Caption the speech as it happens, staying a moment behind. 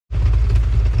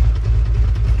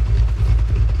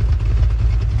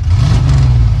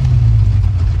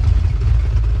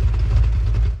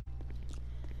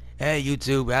Hey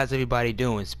YouTube, how's everybody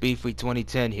doing? Speedfree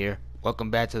 2010 here. Welcome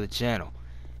back to the channel,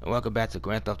 and welcome back to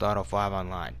Grand Theft Auto 5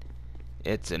 Online.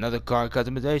 It's another car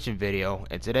customization video,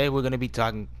 and today we're going to be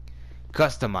customizing,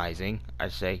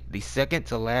 the second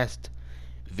to last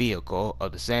vehicle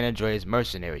of the San Andreas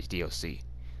Mercenaries DLC,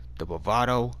 the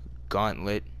Bravado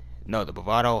Hotring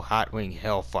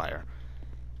Hellfire.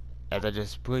 As I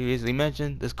just previously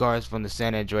mentioned, this car is from the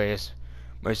San Andreas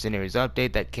Mercenaries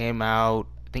update that came out,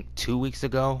 I think, 2 weeks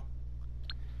ago.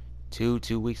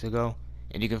 Two weeks ago,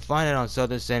 and you can find it on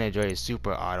Southern San Andreas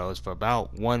Super Autos for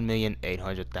about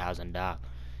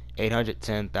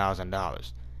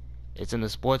 $1,810,000. It's in the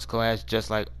sports class, just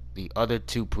like the other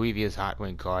two previous Hot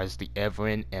Wing cars, the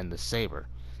Everin and the Sabre.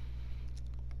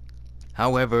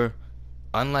 However,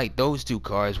 unlike those two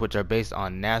cars, which are based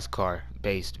on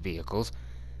NASCAR-based vehicles,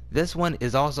 this one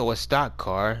is also a stock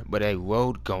car, but a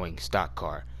road-going stock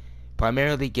car,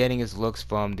 primarily getting its looks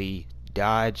from the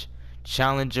Dodge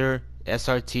Challenger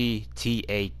SRT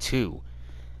TA2.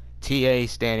 TA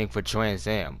standing for Trans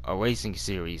Am, a racing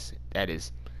series that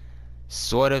is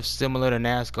sort of similar to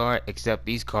NASCAR, except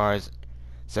these cars,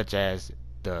 such as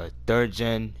the third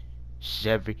generation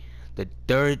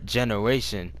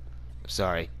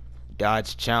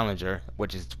Dodge Challenger,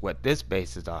 which is what this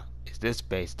based off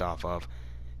of,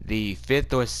 the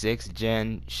 5th or 6th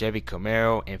gen Chevy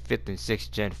Camaro, and 5th and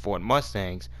 6th gen Ford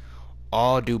Mustangs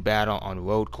all do battle on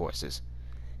road courses.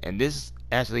 And this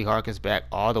actually harkens back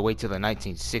all the way to the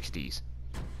 1960s.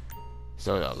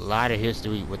 So a lot of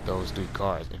history with those three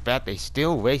cars. In fact, they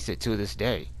still race it to this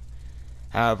day.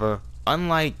 However,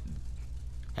 unlike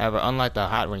the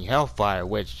Hot Wing Hellfire,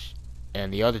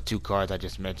 and the other two cars I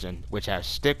just mentioned, which have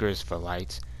stickers for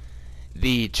lights,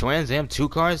 the Trans Am 2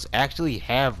 cars actually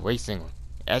have headlights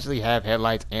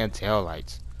and tail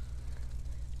lights,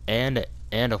 and a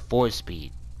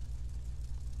 4-speed.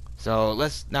 So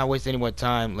let's not waste any more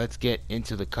time. Let's get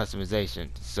into the customization.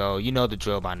 So you know the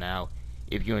drill by now.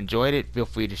 If you enjoyed it, feel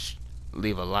free to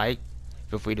leave a like.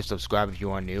 Feel free to subscribe if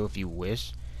you are new, if you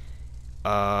wish.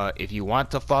 If you want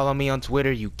to follow me on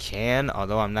Twitter, you can,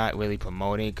 although I'm not really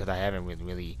promoting because I haven't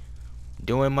really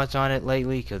doing much on it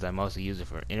lately, because I mostly use it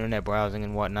for internet browsing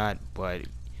and whatnot. But if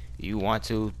you want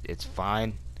to, it's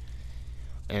fine.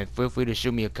 And feel free to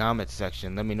shoot me a comment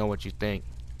section. Let me know what you think.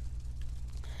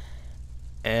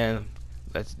 And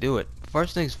let's do it.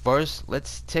 First things first,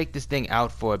 let's take this thing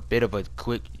out for a bit of a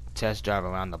quick test drive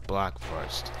around the block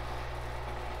first.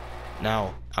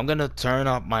 Now, I'm gonna turn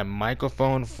off my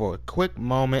microphone for a quick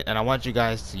moment, and I want you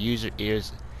guys to use your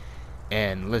ears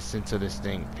and listen to this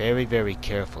thing very, very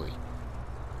carefully,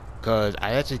 because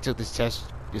I actually took this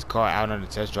car out on a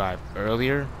test drive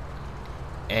earlier,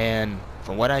 and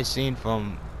from what I've seen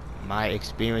from my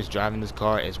experience driving this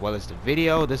car as well as the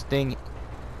video, this thing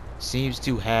seems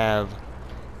to have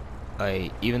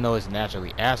even though it's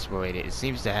naturally aspirated, it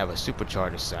seems to have a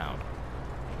supercharger sound,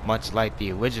 much like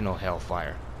the original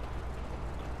Hellfire.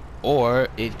 Or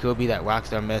it could be that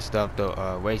Rockstar messed up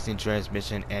the racing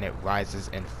transmission and it rises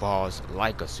and falls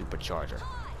like a supercharger.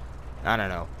 I don't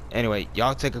know. Anyway,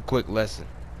 y'all take a quick listen.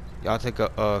 Listen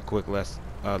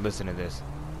to this.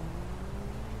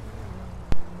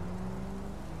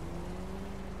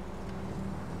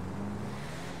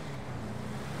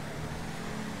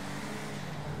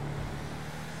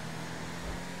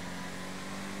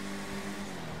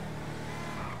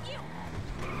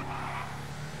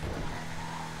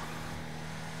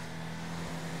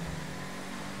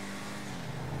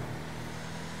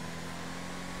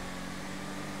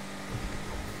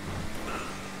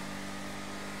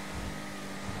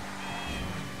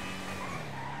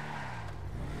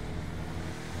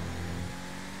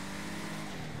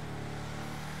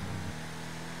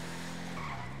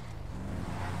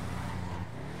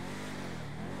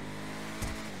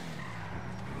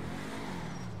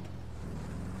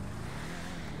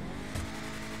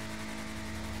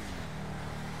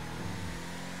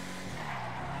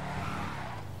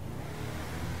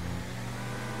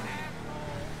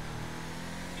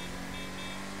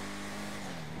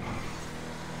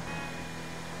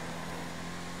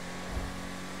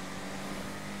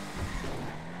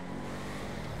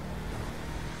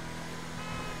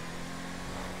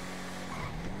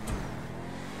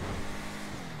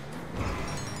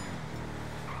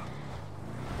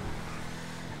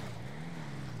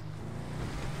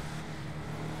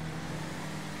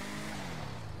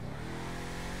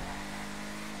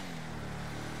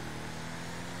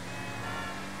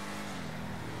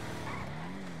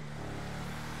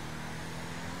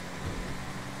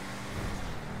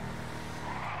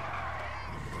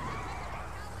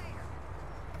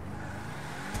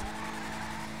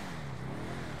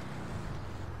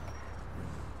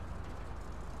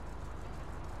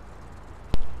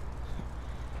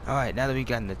 Alright, now that we've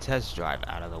gotten the test drive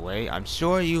out of the way, I'm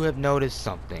sure you have noticed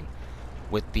something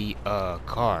with the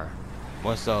car.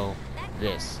 More so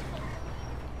this.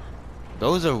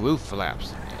 Those are roof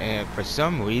flaps, and for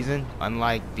some reason,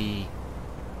 unlike the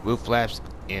roof flaps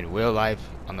in real life,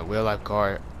 on the real life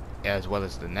car, as well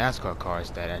as the NASCAR cars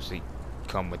that actually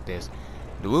come with this,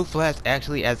 the roof flaps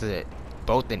actually has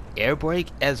both an air brake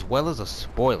as well as a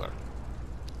spoiler.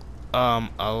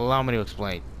 Allow me to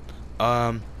explain.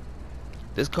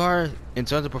 This car, in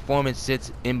terms of performance,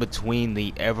 sits in between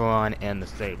the Everon and the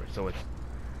Sabre, so it's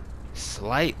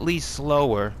slightly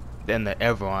slower than the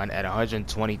Everon at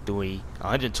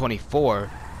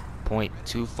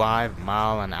 124.25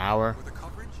 mile an hour.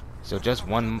 So just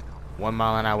one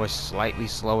mile an hour slightly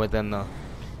slower than the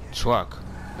truck,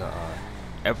 the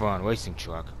Everon racing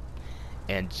truck,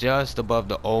 and just above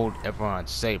the old Everon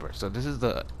Sabre. So this is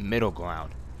the middle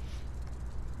ground.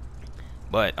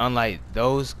 But unlike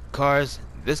those cars,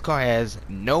 this car has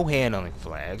no handling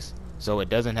flags, so it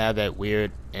doesn't have that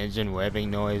weird engine revving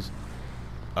noise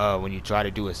when you try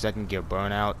to do a second gear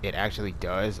burnout. It actually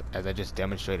does, as I just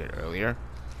demonstrated earlier.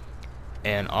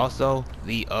 And also,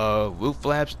 the roof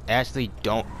flaps actually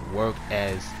don't work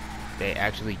as they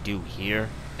actually do here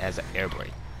as an air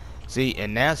brake. See,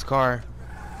 in NASCAR,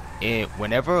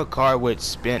 whenever a car would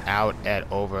spin out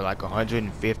at over like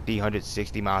 150,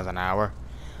 160 miles an hour,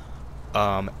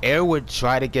 air would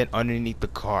try to get underneath the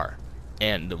car,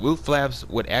 and the roof flaps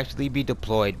would actually be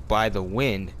deployed by the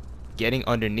wind getting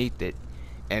underneath it,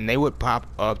 and they would pop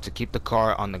up to keep the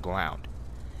car on the ground.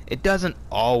 It doesn't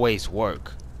always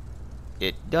work.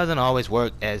 It doesn't always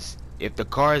work, as if the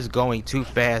car is going too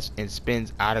fast and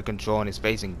spins out of control and is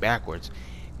facing backwards,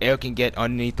 air can get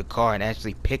underneath the car and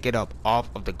actually pick it up off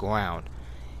of the ground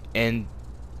and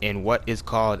in what is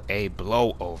called a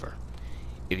blowover.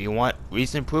 If you want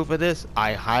recent proof of this,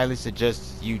 I highly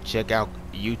suggest you check out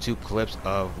YouTube clips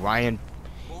of Ryan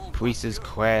Preece's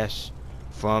crash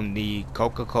from the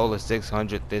Coca-Cola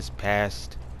 600 this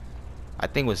past, I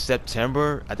think it was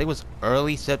September. I think it was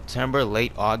early September,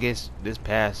 late August this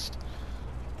past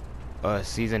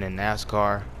season in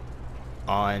NASCAR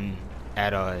I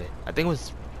think it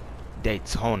was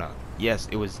Daytona. Yes,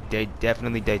 it was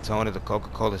definitely Daytona, the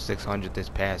Coca-Cola 600 this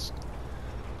past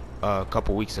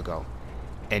couple weeks ago.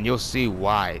 And you'll see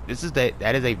why.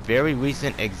 That is a very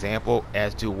recent example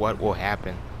as to what will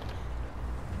happen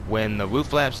when the roof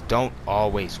flaps don't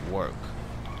always work.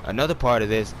 Another part of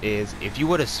this is if you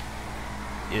were to is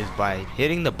by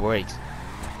hitting the brakes,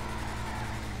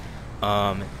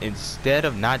 instead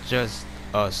of not just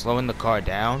slowing the car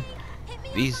down,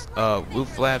 these roof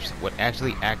flaps would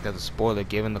actually act as a spoiler,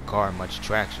 giving the car much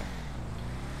traction.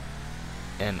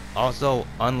 And also,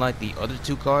 unlike the other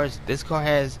two cars, this car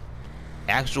has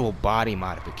actual body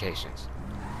modifications,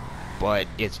 but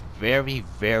it's very,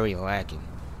 very lacking.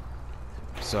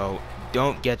 So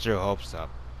don't get your hopes up.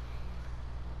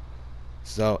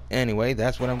 So anyway,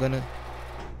 that's what I'm gonna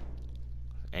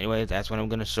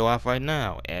show off right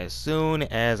now, as soon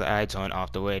as I turn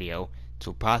off the radio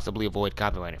to possibly avoid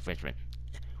copyright infringement.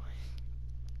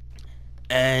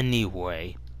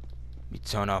 Anyway, let me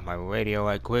turn off my radio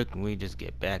right quick and we just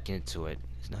get back into it.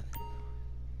 It's not.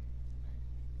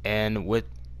 And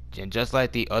just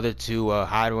like the other two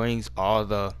Hotrings, all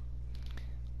the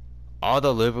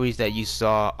liveries that you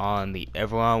saw on the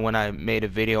Everon when I made a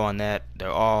video on that, they're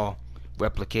all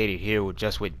replicated here with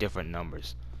different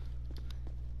numbers.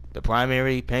 The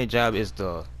primary paint job is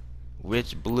the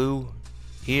rich blue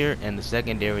here, and the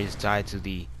secondary is tied to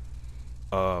the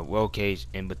roll cage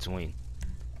in between.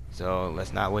 So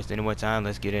let's not waste any more time,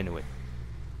 let's get into it.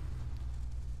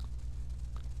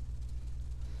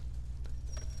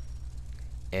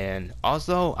 And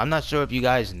also, I'm not sure if you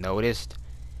guys noticed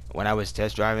when I was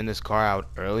test driving this car out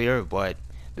earlier, but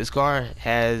this car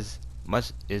is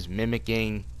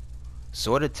mimicking,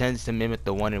 sort of tends to mimic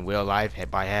the one in real life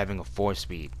by having a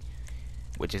 4-speed,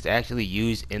 which is actually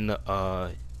used in the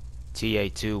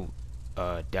TA2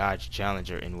 Dodge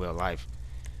Challenger in real life.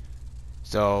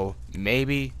 So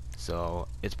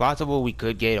it's possible we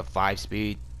could get a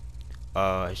 5-speed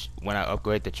when I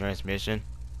upgrade the transmission.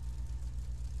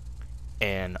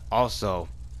 And also,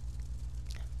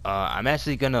 I'm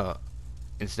actually gonna,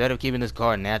 instead of keeping this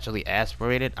car naturally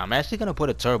aspirated, I'm actually gonna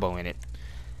put a turbo in it,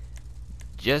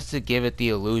 just to give it the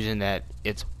illusion that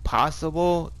it's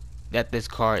possible that this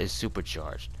car is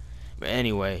supercharged. But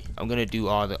anyway, I'm gonna do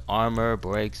all the armor,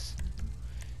 brakes,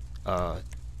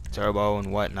 turbo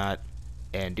and whatnot,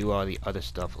 and do all the other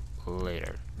stuff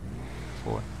later.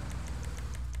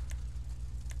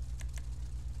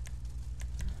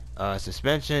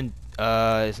 Suspension,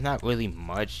 it's not really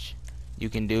much you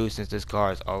can do, since this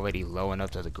car is already low enough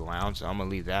to the ground, so I'm gonna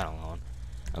leave that alone.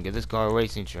 I'll give this car a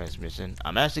racing transmission.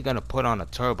 I'm actually gonna put on a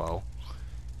turbo,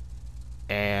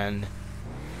 and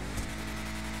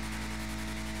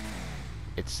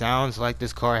it sounds like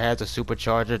this car has a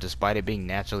supercharger despite it being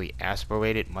naturally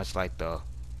aspirated, much like the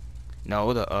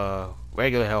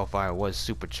regular Hellfire was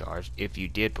supercharged if you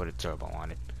did put a turbo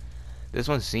on it. This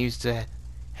one seems to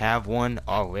have one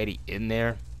already in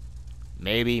there.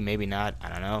 Maybe, maybe not, I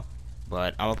don't know.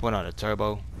 But I'm gonna put on a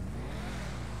turbo.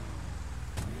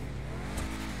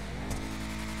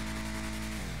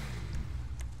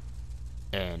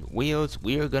 And wheels,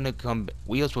 we're gonna come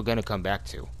back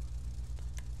to.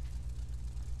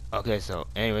 Okay, so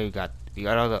anyway, we got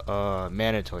all the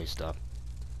mandatory stuff.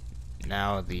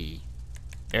 Now the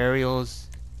aerials,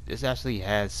 this actually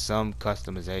has some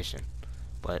customization,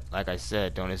 but like I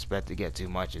said, don't expect to get too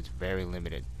much. It's very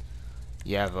limited.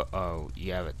 You have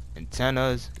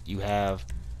antennas. You have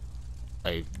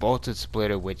a voltage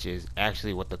splitter, which is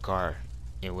actually what the car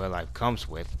in real life comes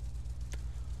with.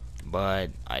 But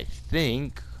I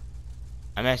think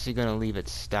I'm actually gonna leave it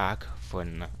stock for.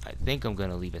 I think I'm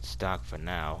gonna leave it stock for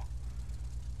now.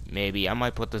 Maybe I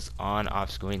might put this on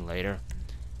off screen later.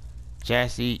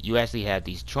 Chassis, you actually have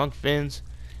these trunk fins,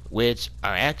 which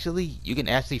are actually, you can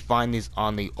actually find these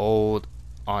on the old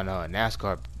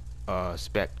NASCAR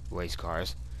spec race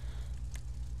cars.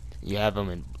 You have them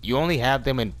in, you only have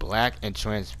them in black and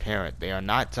transparent. They are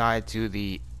not tied to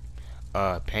the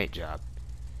paint job.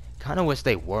 Kind of wish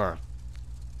they were.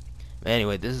 But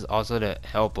anyway, this is also to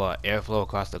help airflow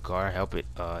across the car, help it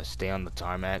stay on the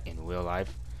tarmac in real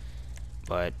life.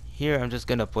 But here I'm just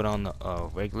gonna put on the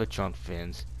regular trunk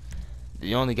fins.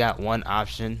 You only got one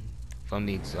option from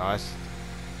the exhaust.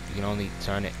 You can only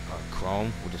turn it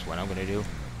chrome, which is what I'm gonna do.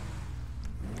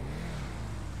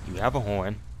 You have a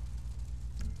horn.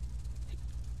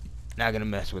 Not gonna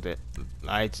mess with it.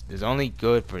 Lights. It's only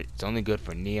good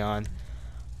for neon.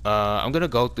 I'm gonna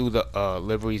go through the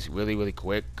liveries really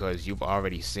quick because you've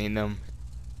already seen them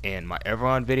in my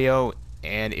Everon video,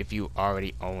 and if you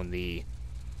already own the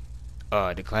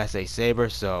Class A Saber.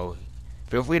 So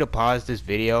feel free to pause this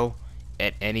video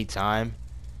at any time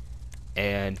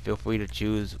and feel free to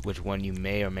choose which one you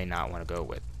may or may not want to go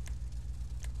with.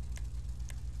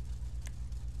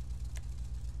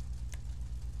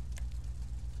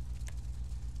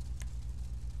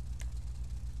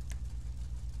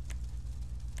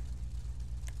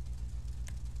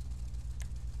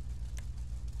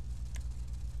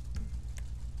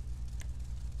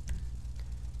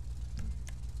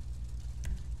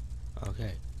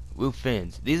 Okay, roof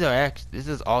fins. These are this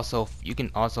is also, you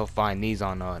can also find these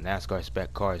on NASCAR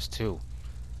spec cars too.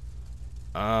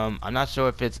 I'm not sure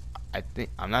if it's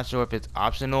I'm not sure if it's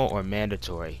optional or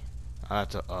mandatory. I'll have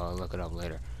to look it up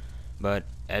later. But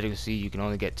as you can see, you can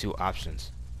only get two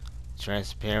options: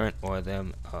 transparent or they're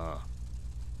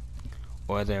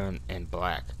in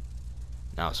black.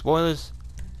 Now spoilers.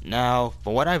 Now,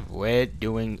 for what I've read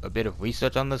doing a bit of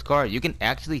research on this car, you can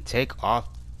actually take off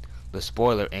the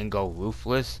spoiler and go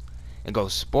roofless and go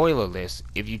spoilerless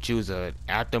if you choose a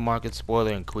aftermarket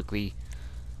spoiler and quickly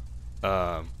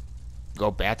go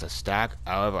back to stock.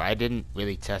 However, I didn't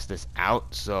really test this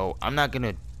out, so I'm not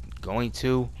going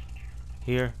to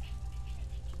here.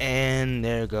 And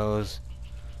there goes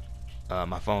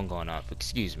my phone going off.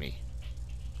 Excuse me.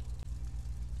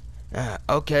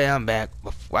 Okay, I'm back.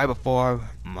 Right before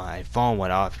my phone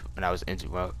went off and I was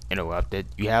interrupted,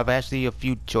 you have actually a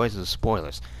few choices of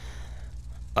spoilers.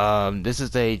 This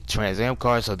is a Trans Am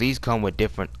car, so these come with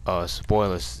different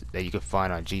spoilers that you can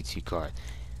find on GT cars.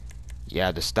 You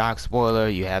have the stock spoiler,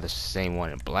 you have the same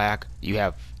one in black, you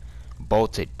have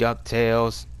bolted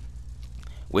ducktails,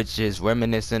 which is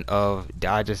reminiscent of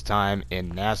Dodge's time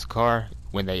in NASCAR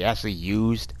when they actually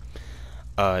used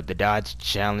the Dodge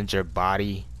Challenger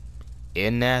body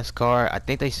in NASCAR. I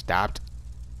think they stopped.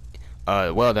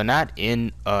 Well, they're not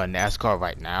in NASCAR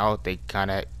right now.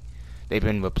 They've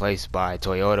been replaced by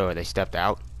Toyota, or they stepped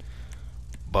out.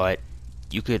 But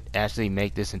you could actually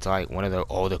make this into like one of their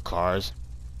older cars.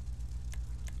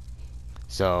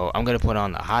 So I'm gonna put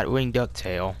on the Hotring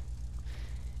ducktail,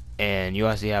 and you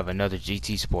actually have another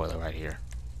GT spoiler right here.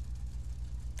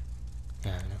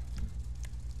 Yeah, I know.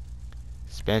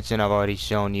 Suspension, I've already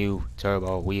shown you.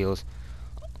 Turbo wheels.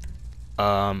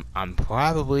 I'm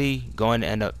definitely gonna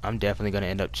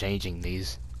end up changing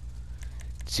these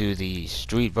to the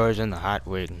street version, the Hot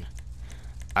Ring.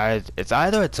 It's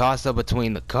either a toss-up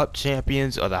between the Cup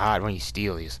Champions or the Hot Ring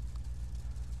Steelies.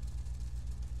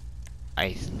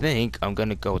 I think I'm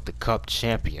gonna go with the Cup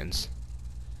Champions.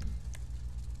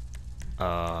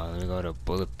 Let me go to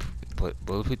put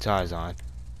bulletproof tires on.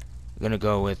 I'm gonna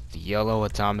go with the yellow,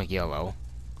 atomic yellow,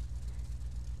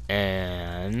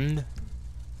 and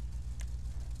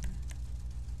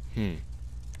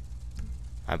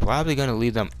I'm probably gonna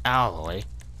leave them alloy.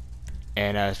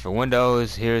 And as for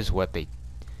windows, here's what they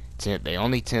tint. They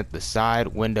only tint the side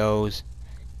windows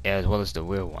as well as the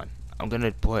rear one. I'm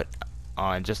gonna put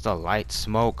on just a light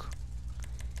smoke.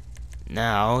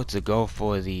 Now to go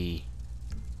for the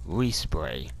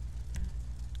respray,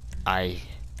 I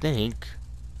think,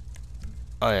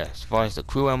 oh yeah, as far as the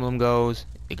crew emblem goes,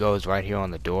 it goes right here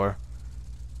on the door.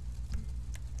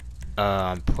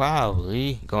 I'm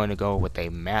probably going to go with a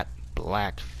matte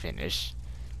black finish.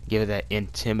 Give it that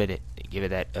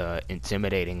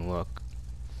intimidating look.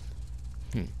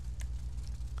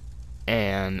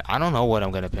 And I don't know what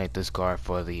I'm gonna paint this car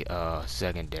for the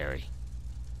secondary.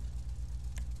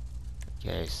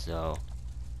 Okay, so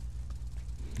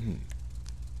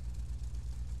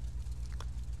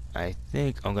I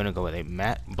think I'm gonna go with a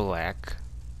matte black,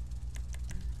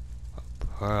 a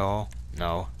pearl.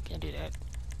 No, can't do that.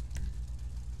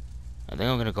 I think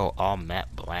I'm gonna go all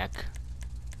matte black.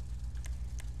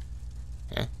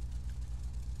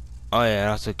 Oh yeah, it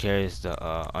also carries the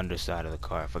underside of the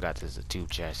car. I forgot this is a tube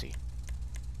chassis.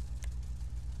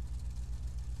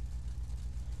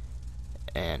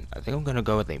 And I think I'm gonna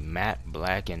go with a matte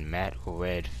black and matte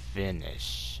red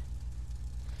finish.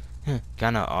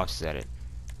 Kinda offset it.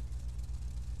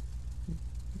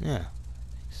 Yeah, I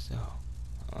think so.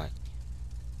 Alright.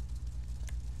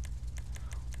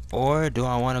 Or do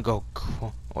I want to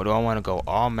go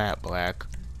all matte black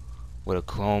with a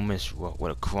chrome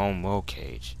roll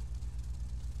cage?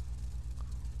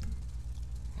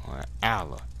 Or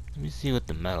alloy. Let me see what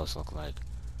the metals look like.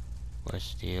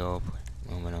 Brushed steel,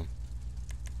 aluminum.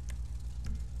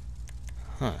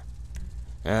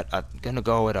 And I'm gonna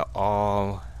go with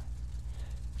all.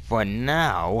 For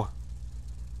now,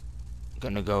 I'm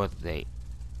gonna go with the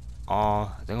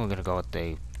all. I think I'm gonna go with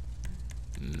the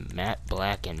matte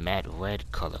black and matte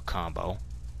red color combo.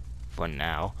 For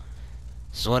now,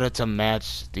 sort of to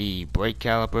match the brake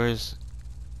calipers,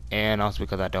 and also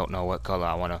because I don't know what color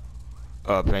I wanna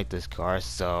paint this car.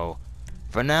 So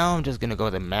for now, I'm just gonna go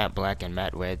with the matte black and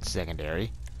matte red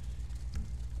secondary.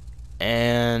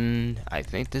 And I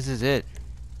think this is it.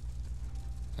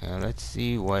 Let's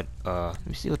see what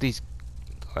these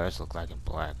cars look like in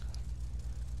black.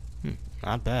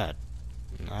 Not bad.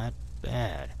 Not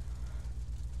bad.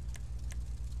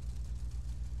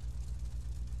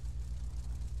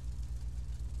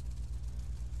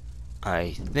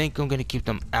 I think I'm gonna keep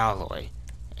them alloy.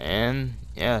 And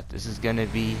yeah, this is gonna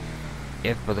be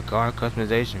it for the car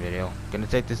customization video. Gonna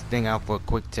take this thing out for a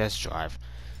quick test drive.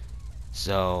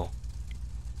 So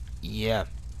yeah,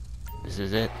 this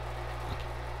is it.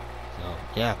 So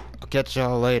yeah, I'll catch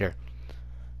y'all later.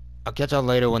 I'll catch y'all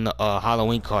later when the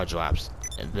Halloween car drops.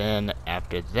 And then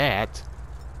after that,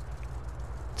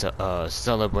 to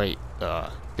celebrate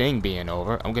thing being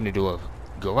over, I'm gonna do a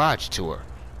garage tour.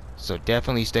 So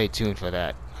definitely stay tuned for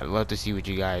that. I'd love to see what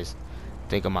you guys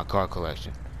think of my car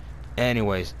collection.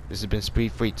 Anyways, this has been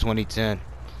Speed Freak 2010,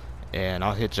 and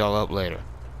I'll hit y'all up later.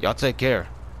 Y'all take care.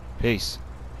 Peace.